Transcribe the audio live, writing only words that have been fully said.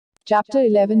Chapter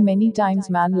 11. Many times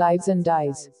man lives and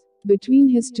dies. Between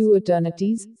his two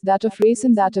eternities, that of race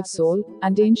and that of soul,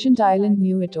 and ancient Ireland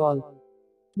knew it all.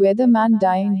 Whether man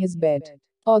die in his bed,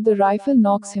 or the rifle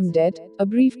knocks him dead, a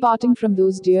brief parting from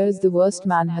those dear is the worst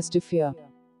man has to fear.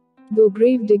 Though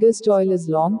grave diggers' toil is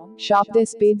long, sharp their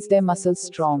spades, their muscles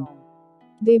strong.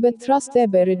 They but thrust their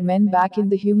buried men back in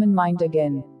the human mind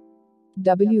again.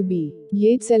 W.B.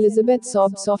 Yeats. Elizabeth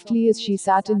sobbed softly as she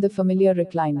sat in the familiar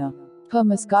recliner. Her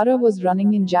mascara was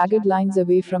running in jagged lines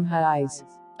away from her eyes.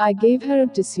 I gave her a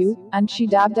tissue, and she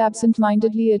dabbed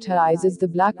absent-mindedly at her eyes as the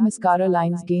black mascara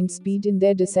lines gained speed in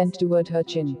their descent toward her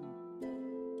chin.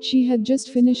 She had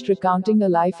just finished recounting a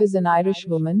life as an Irish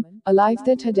woman, a life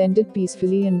that had ended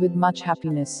peacefully and with much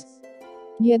happiness.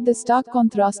 Yet the stark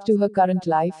contrast to her current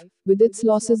life, with its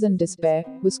losses and despair,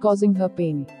 was causing her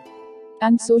pain.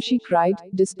 And so she cried,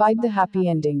 despite the happy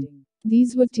ending.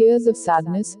 These were tears of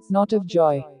sadness, not of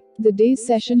joy. The day's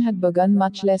session had begun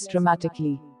much less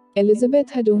dramatically.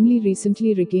 Elizabeth had only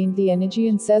recently regained the energy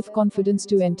and self-confidence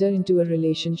to enter into a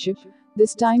relationship,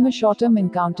 this time a short-term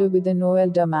encounter with an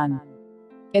older man.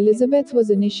 Elizabeth was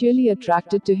initially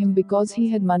attracted to him because he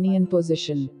had money and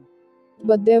position.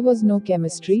 But there was no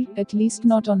chemistry, at least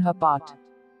not on her part.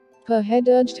 Her head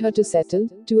urged her to settle,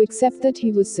 to accept that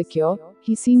he was secure,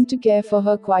 he seemed to care for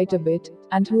her quite a bit,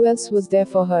 and who else was there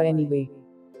for her anyway?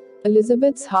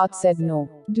 Elizabeth's heart said no.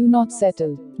 Do not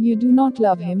settle. You do not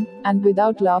love him, and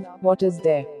without love, what is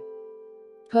there?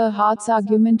 Her heart's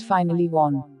argument finally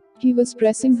won. He was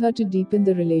pressing her to deepen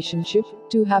the relationship,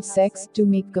 to have sex, to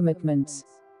make commitments.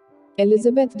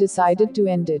 Elizabeth decided to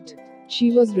end it. She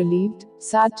was relieved,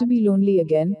 sad to be lonely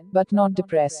again, but not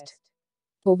depressed.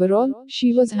 Overall,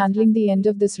 she was handling the end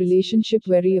of this relationship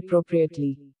very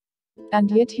appropriately.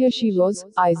 And yet here she was,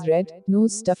 eyes red,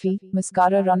 nose stuffy,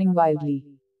 mascara running wildly.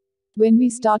 When we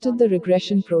started the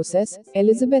regression process,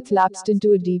 Elizabeth lapsed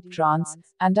into a deep trance,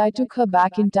 and I took her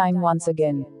back in time once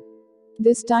again.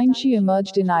 This time she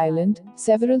emerged in Ireland,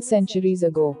 several centuries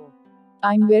ago.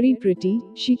 I'm very pretty,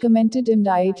 she commented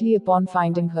immediately upon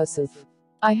finding herself.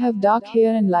 I have dark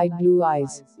hair and light blue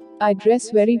eyes. I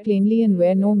dress very plainly and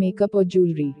wear no makeup or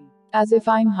jewelry. As if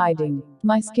I'm hiding.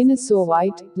 My skin is so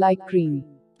white, like cream.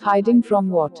 Hiding from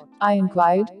what? I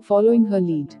inquired, following her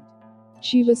lead.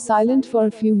 She was silent for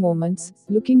a few moments,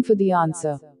 looking for the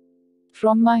answer.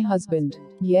 From my husband.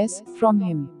 Yes, from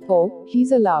him. Oh,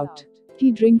 he's a lout.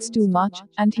 He drinks too much,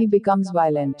 and he becomes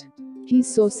violent. He's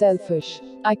so selfish.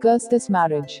 I curse this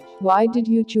marriage. Why did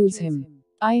you choose him?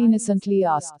 I innocently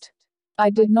asked.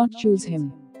 I did not choose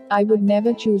him. I would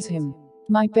never choose him.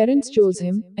 My parents chose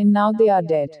him, and now they are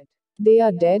dead. They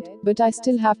are dead, but I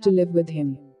still have to live with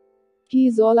him. He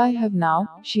is all I have now,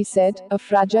 she said, a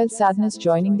fragile sadness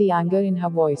joining the anger in her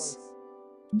voice.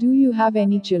 Do you have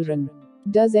any children?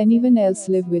 Does anyone else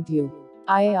live with you?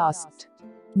 I asked.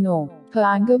 No. Her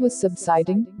anger was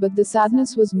subsiding, but the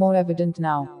sadness was more evident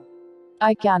now.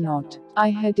 I cannot. I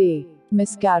had a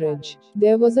miscarriage.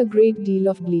 There was a great deal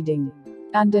of bleeding.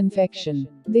 And infection.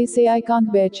 They say I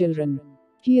can't bear children.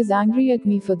 He is angry at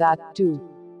me for that, too.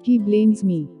 He blames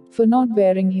me for not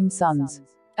bearing him sons.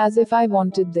 As if I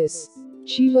wanted this.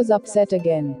 She was upset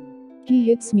again. He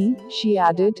hits me, she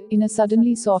added, in a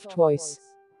suddenly soft voice.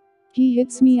 He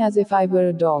hits me as if I were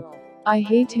a dog. I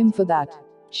hate him for that.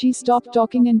 She stopped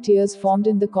talking and tears formed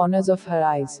in the corners of her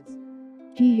eyes.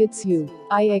 He hits you,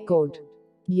 I echoed.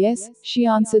 Yes, she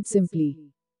answered simply.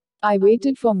 I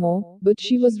waited for more, but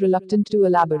she was reluctant to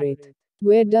elaborate.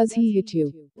 Where does he hit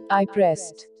you? I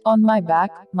pressed. On my back,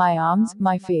 my arms,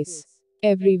 my face.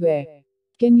 Everywhere.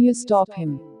 Can you stop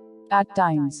him? At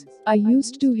times. I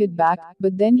used to hit back,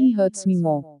 but then he hurts me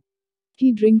more.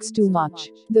 He drinks too much.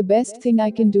 The best thing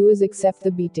I can do is accept the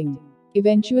beating.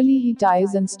 Eventually he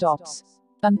tires and stops.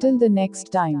 Until the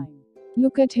next time.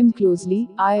 Look at him closely,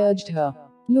 I urged her.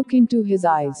 Look into his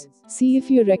eyes. See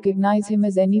if you recognize him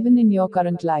as anyone in your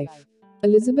current life.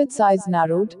 Elizabeth's eyes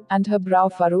narrowed, and her brow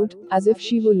furrowed, as if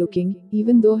she were looking,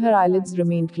 even though her eyelids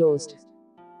remained closed.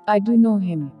 I do know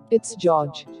him. It's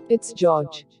George. It's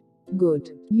George. Good.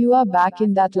 You are back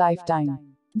in that lifetime.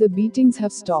 The beatings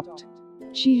have stopped.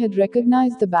 She had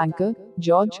recognized the banker,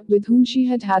 George, with whom she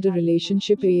had had a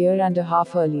relationship a year and a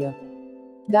half earlier.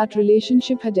 That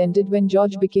relationship had ended when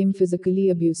George became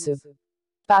physically abusive.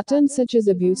 Patterns such as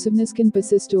abusiveness can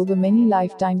persist over many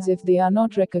lifetimes if they are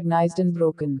not recognized and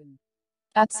broken.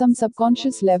 At some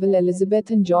subconscious level, Elizabeth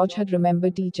and George had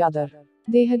remembered each other.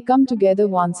 They had come together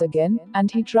once again,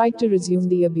 and he tried to resume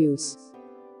the abuse.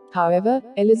 However,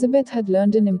 Elizabeth had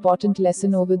learned an important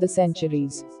lesson over the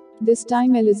centuries. This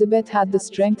time Elizabeth had the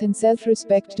strength and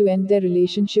self-respect to end their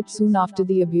relationship soon after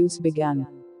the abuse began.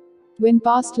 When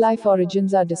past life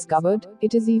origins are discovered,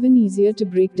 it is even easier to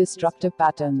break destructive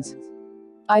patterns.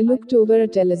 I looked over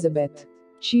at Elizabeth.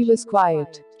 She was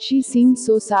quiet. She seemed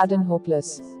so sad and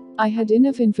hopeless. I had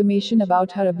enough information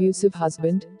about her abusive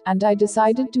husband, and I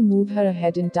decided to move her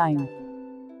ahead in time.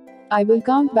 I will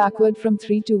count backward from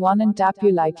 3 to 1 and tap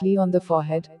you lightly on the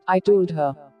forehead, I told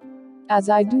her. As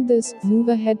I do this, move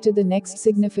ahead to the next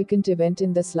significant event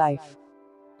in this life.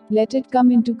 Let it come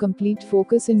into complete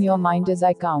focus in your mind as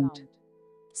I count.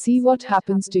 See what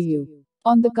happens to you.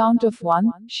 On the count of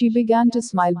 1, she began to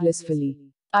smile blissfully.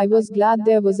 I was glad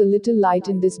there was a little light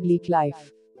in this bleak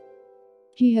life.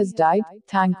 He has died,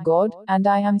 thank God, and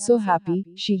I am so happy,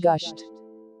 she gushed.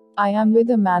 I am with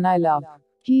a man I love.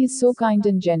 He is so kind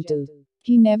and gentle.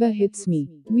 He never hits me.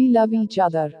 We love each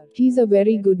other. He's a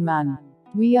very good man.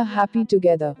 We are happy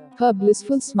together. Her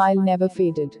blissful smile never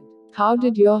faded. How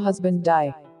did your husband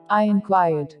die? I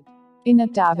inquired. In a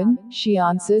tavern, she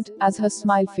answered, as her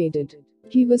smile faded.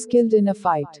 He was killed in a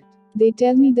fight. They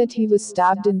tell me that he was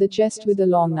stabbed in the chest with a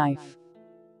long knife.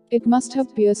 It must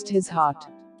have pierced his heart.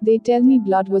 They tell me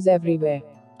blood was everywhere.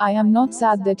 I am not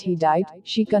sad that he died,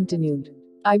 she continued.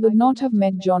 I would not have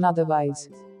met John otherwise.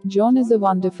 John is a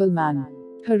wonderful man.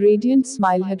 Her radiant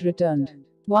smile had returned.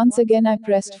 Once again I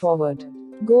pressed forward.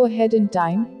 Go ahead in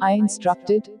time, I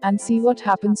instructed, and see what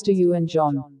happens to you and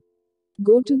John.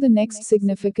 Go to the next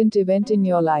significant event in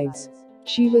your lives.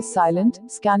 She was silent,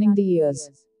 scanning the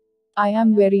years. I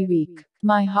am very weak.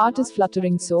 My heart is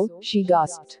fluttering so, she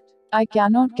gasped. I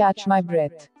cannot catch my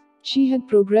breath. She had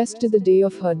progressed to the day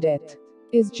of her death.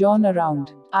 Is John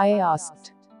around? I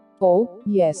asked. Oh,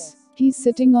 yes. He's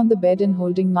sitting on the bed and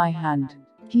holding my hand.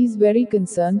 He's very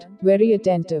concerned, very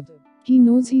attentive. He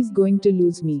knows he's going to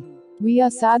lose me. We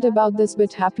are sad about this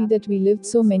but happy that we lived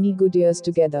so many good years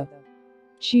together.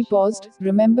 She paused,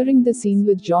 remembering the scene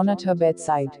with John at her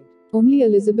bedside. Only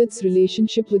Elizabeth's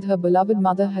relationship with her beloved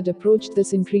mother had approached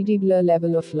this incredible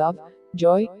level of love,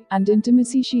 joy, and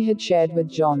intimacy she had shared with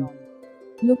John.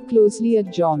 Look closely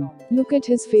at John. Look at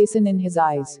his face and in his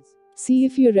eyes. See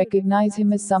if you recognize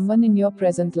him as someone in your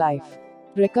present life.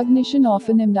 Recognition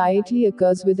often immediately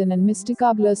occurs with an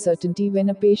unmistakable certainty when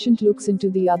a patient looks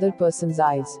into the other person's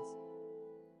eyes.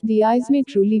 The eyes may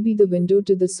truly be the window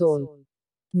to the soul.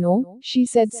 No, she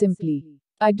said simply.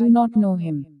 I do not know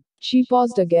him. She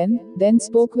paused again, then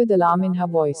spoke with alarm in her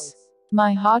voice.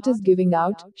 My heart is giving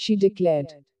out, she declared.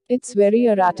 It's very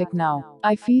erratic now.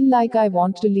 I feel like I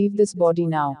want to leave this body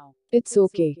now. It's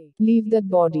okay. Leave that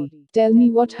body. Tell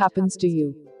me what happens to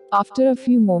you. After a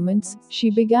few moments, she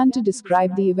began to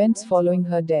describe the events following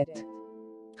her death.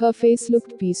 Her face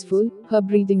looked peaceful, her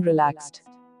breathing relaxed.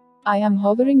 I am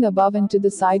hovering above and to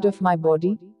the side of my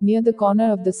body, near the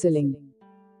corner of the ceiling.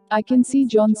 I can see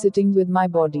John sitting with my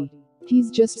body. He's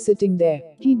just sitting there.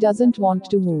 He doesn't want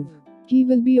to move. He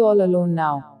will be all alone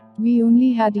now. We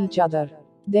only had each other.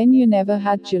 Then you never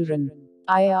had children?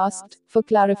 I asked, for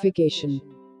clarification.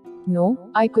 No,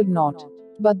 I could not.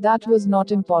 But that was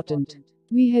not important.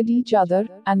 We had each other,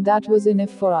 and that was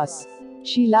enough for us.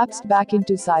 She lapsed back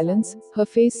into silence, her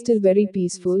face still very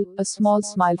peaceful, a small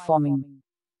smile forming.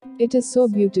 It is so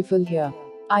beautiful here.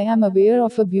 I am aware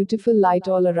of a beautiful light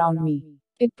all around me.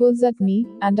 It pulls at me,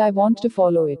 and I want to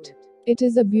follow it. It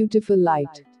is a beautiful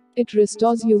light. It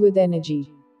restores you with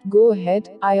energy. Go ahead,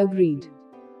 I agreed.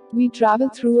 We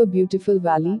traveled through a beautiful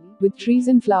valley, with trees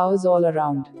and flowers all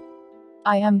around.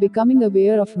 I am becoming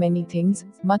aware of many things,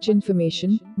 much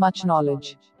information, much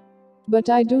knowledge.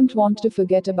 But I don't want to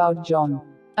forget about John.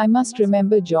 I must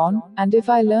remember John, and if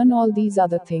I learn all these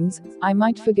other things, I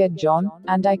might forget John,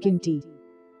 and I can too.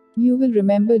 You will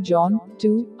remember John,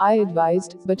 too, I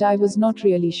advised, but I was not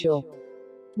really sure.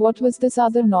 What was this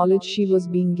other knowledge she was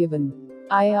being given?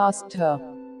 I asked her.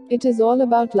 It is all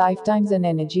about lifetimes and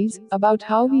energies, about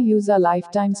how we use our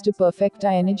lifetimes to perfect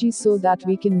our energies so that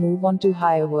we can move on to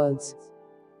higher worlds.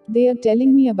 They are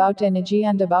telling me about energy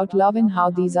and about love and how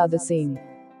these are the same.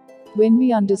 When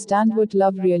we understand what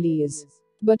love really is.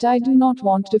 But I do not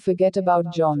want to forget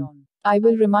about John. I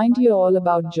will remind you all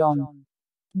about John.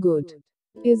 Good.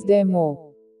 Is there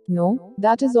more? No,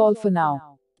 that is all for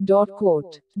now.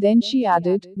 Quote. Then she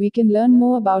added, we can learn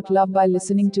more about love by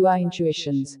listening to our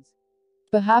intuitions.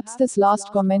 Perhaps this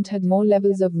last comment had more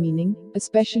levels of meaning,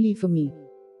 especially for me.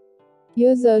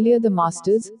 Years earlier, the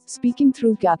Masters, speaking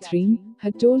through Catherine,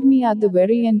 had told me at the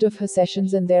very end of her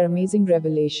sessions and their amazing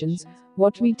revelations,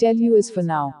 what we tell you is for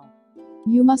now.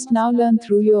 You must now learn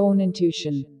through your own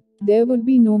intuition. There would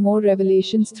be no more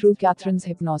revelations through Catherine's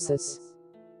hypnosis.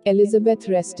 Elizabeth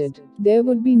rested. There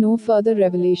would be no further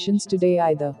revelations today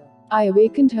either. I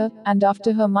awakened her, and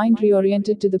after her mind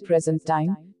reoriented to the present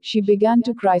time, she began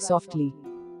to cry softly.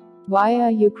 Why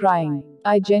are you crying?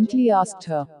 I gently asked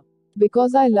her.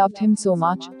 Because I loved him so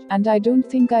much, and I don't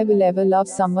think I will ever love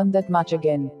someone that much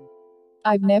again.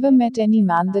 I've never met any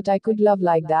man that I could love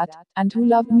like that, and who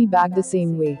loved me back the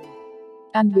same way.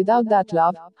 And without that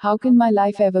love, how can my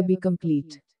life ever be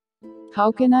complete?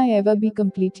 How can I ever be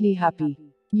completely happy?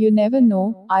 You never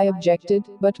know, I objected,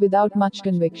 but without much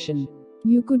conviction.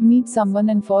 You could meet someone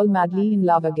and fall madly in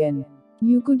love again.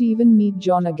 You could even meet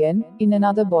John again, in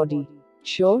another body.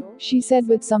 Sure, she said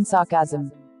with some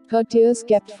sarcasm. Her tears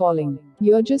kept falling.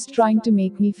 You're just trying to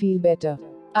make me feel better.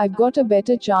 I've got a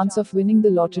better chance of winning the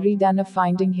lottery than of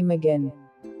finding him again.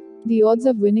 The odds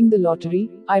of winning the lottery,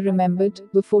 I remembered,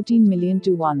 were 14 million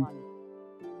to 1.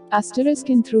 Asterisk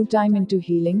in Through Time into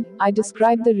Healing, I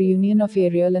described the reunion of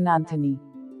Ariel and Anthony.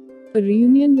 A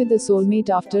reunion with a soulmate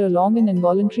after a long and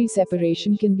involuntary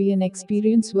separation can be an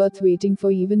experience worth waiting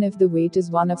for, even if the wait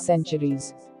is one of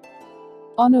centuries.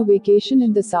 On a vacation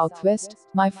in the southwest,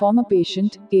 my former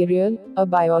patient, Ariel, a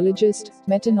biologist,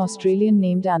 met an Australian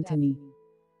named Anthony.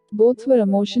 Both were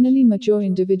emotionally mature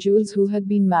individuals who had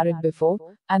been married before,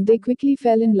 and they quickly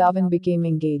fell in love and became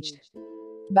engaged.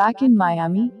 Back in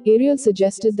Miami, Ariel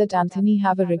suggested that Anthony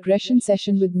have a regression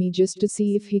session with me just to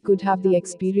see if he could have the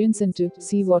experience and to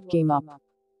see what came up.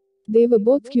 They were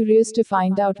both curious to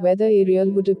find out whether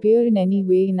Ariel would appear in any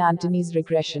way in Anthony's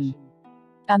regression.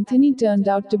 Anthony turned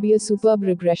out to be a superb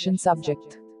regression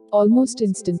subject. Almost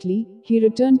instantly, he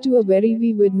returned to a very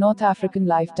vivid North African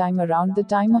lifetime around the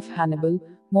time of Hannibal,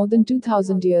 more than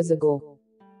 2000 years ago.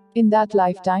 In that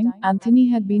lifetime, Anthony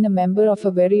had been a member of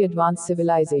a very advanced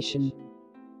civilization.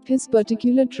 His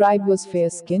particular tribe was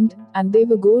fair-skinned, and they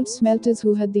were gold smelters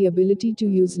who had the ability to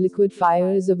use liquid fire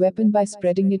as a weapon by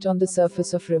spreading it on the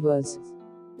surface of rivers.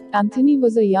 Anthony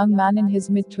was a young man in his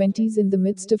mid-20s in the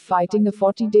midst of fighting a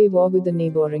 40-day war with a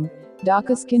neighboring,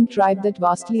 darker-skinned tribe that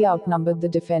vastly outnumbered the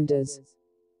defenders.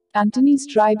 Anthony's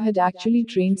tribe had actually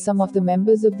trained some of the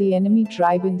members of the enemy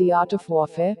tribe in the art of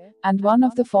warfare, and one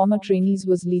of the former trainees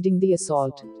was leading the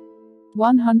assault.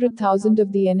 100,000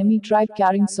 of the enemy tribe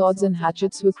carrying swords and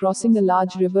hatchets were crossing a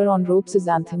large river on ropes as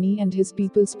Anthony and his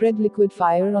people spread liquid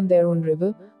fire on their own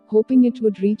river, hoping it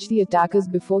would reach the attackers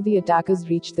before the attackers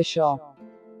reached the shore.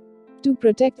 To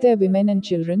protect their women and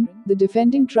children, the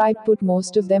defending tribe put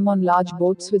most of them on large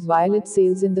boats with violet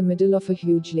sails in the middle of a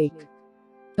huge lake.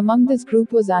 Among this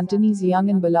group was Anthony's young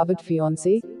and beloved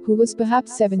fiancée, who was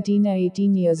perhaps 17 or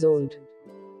 18 years old.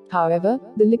 However,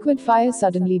 the liquid fire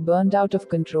suddenly burned out of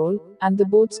control, and the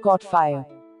boats caught fire.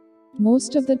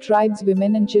 Most of the tribe's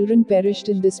women and children perished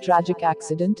in this tragic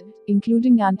accident,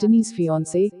 including Anthony's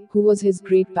fiancée, who was his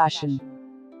great passion.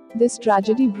 This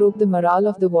tragedy broke the morale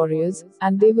of the warriors,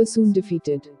 and they were soon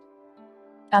defeated.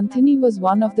 Anthony was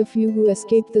one of the few who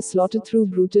escaped the slaughter through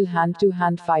brutal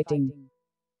hand-to-hand fighting.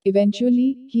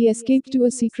 Eventually, he escaped to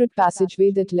a secret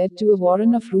passageway that led to a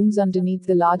warren of rooms underneath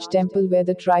the large temple where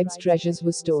the tribe's treasures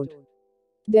were stored.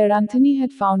 There Anthony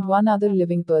had found one other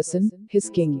living person,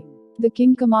 his king. The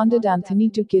king commanded Anthony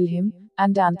to kill him,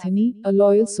 and Anthony, a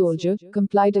loyal soldier,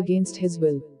 complied against his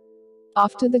will.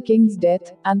 After the king's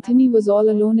death, Anthony was all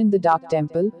alone in the dark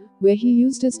temple, where he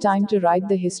used his time to write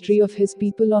the history of his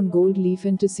people on gold leaf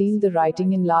and to seal the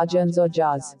writing in large urns or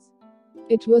jars.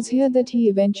 It was here that he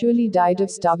eventually died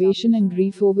of starvation and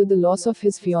grief over the loss of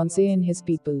his fiancée and his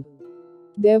people.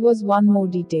 There was one more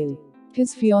detail.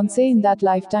 His fiancée in that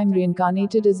lifetime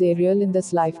reincarnated as Ariel in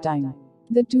this lifetime.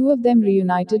 The two of them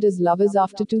reunited as lovers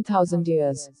after 2000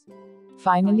 years.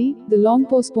 Finally, the long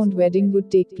postponed wedding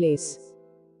would take place.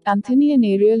 Anthony and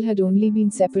Ariel had only been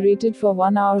separated for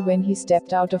 1 hour when he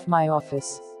stepped out of my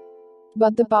office.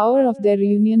 But the power of their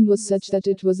reunion was such that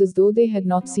it was as though they had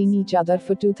not seen each other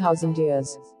for 2000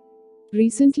 years.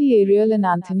 Recently Ariel and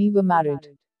Anthony were married.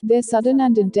 Their sudden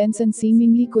and intense and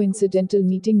seemingly coincidental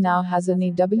meeting now has an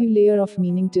AW layer of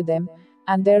meaning to them,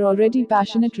 and their already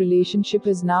passionate relationship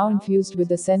is now infused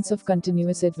with a sense of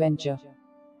continuous adventure.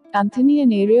 Anthony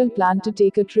and Ariel plan to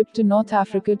take a trip to North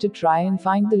Africa to try and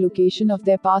find the location of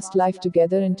their past life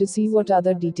together and to see what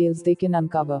other details they can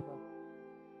uncover.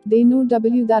 They know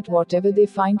that whatever they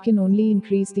find can only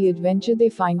increase the adventure they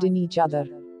find in each other.